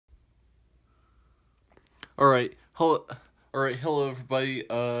All right, hello. All right, hello everybody.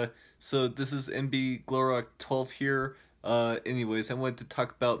 So this is MB Glorok 12 here. Anyways, I wanted to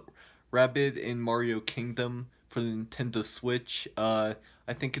talk about Rabbids and Mario Kingdom for the Nintendo Switch. I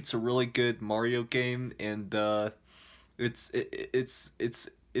think it's a really good Mario game, and it's it,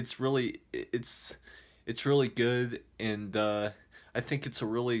 it's really it's really good, and I think it's a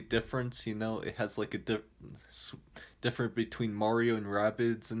really difference. You know, it has like a different between Mario and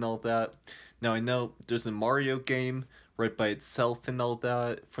Rabbids and all that. Now I know there's a Mario game right by itself and all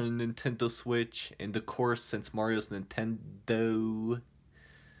that for the Nintendo Switch, and of course, since Mario's Nintendo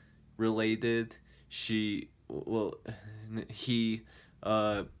related, she well he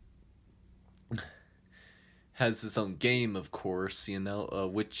uh has his own game, of course, you know,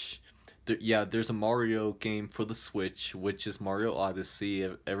 yeah, there's a Mario game for the Switch, which is Mario Odyssey.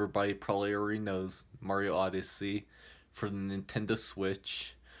 Everybody probably already knows Mario Odyssey for the Nintendo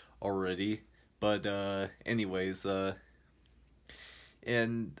Switch already. But, anyways, and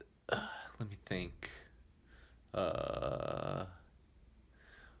let me think. Uh,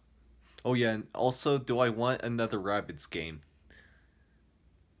 oh, yeah, and also, do I want another Rabbids game?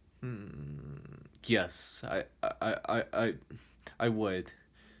 Yes, I would.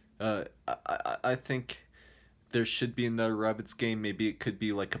 I think there should be another Rabbids game. Maybe it could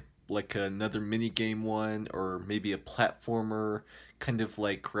be like another mini game one, or maybe a platformer, kind of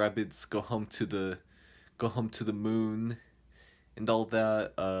like Rabbids go home to the moon and all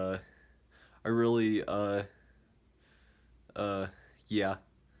that. I really uh yeah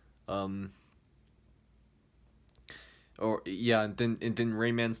um or yeah, and then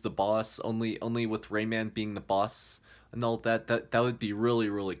Rayman's the boss. Only with Rayman being the boss and all that. That would be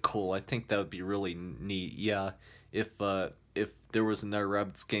really cool. I think that would be really neat. Yeah, if there was another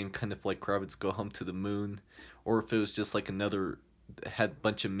Rabbids game, kind of like Rabbids Go Home to the Moon, or if it was just like another had a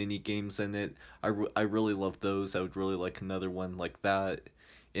bunch of mini games in it. I really love those. I would really like another one like that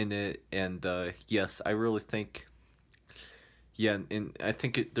in it. And yes, I really think yeah, and I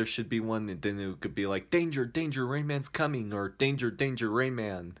think there should be one, and then it could be like "Danger, Danger, Rayman's coming," or "Danger, Danger,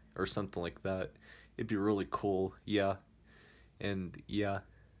 Rayman," or something like that. It'd be really cool, yeah, and yeah,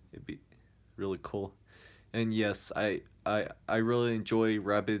 it'd be really cool. And yes, I really enjoy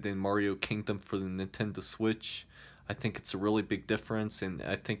Rabbid and Mario Kingdom for the Nintendo Switch. I think it's a really big difference, and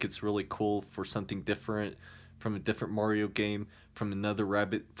I think it's really cool for something different from a different Mario game, from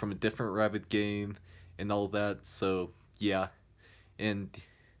a different Rabbid game, and all that. So yeah, and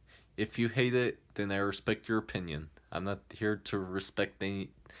if you hate it, then I respect your opinion. I'm not here to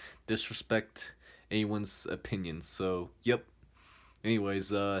disrespect anyone's opinion. So, yep. Anyways,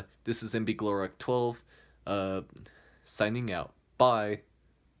 this is MB Glorok 12, uh, signing out. Bye.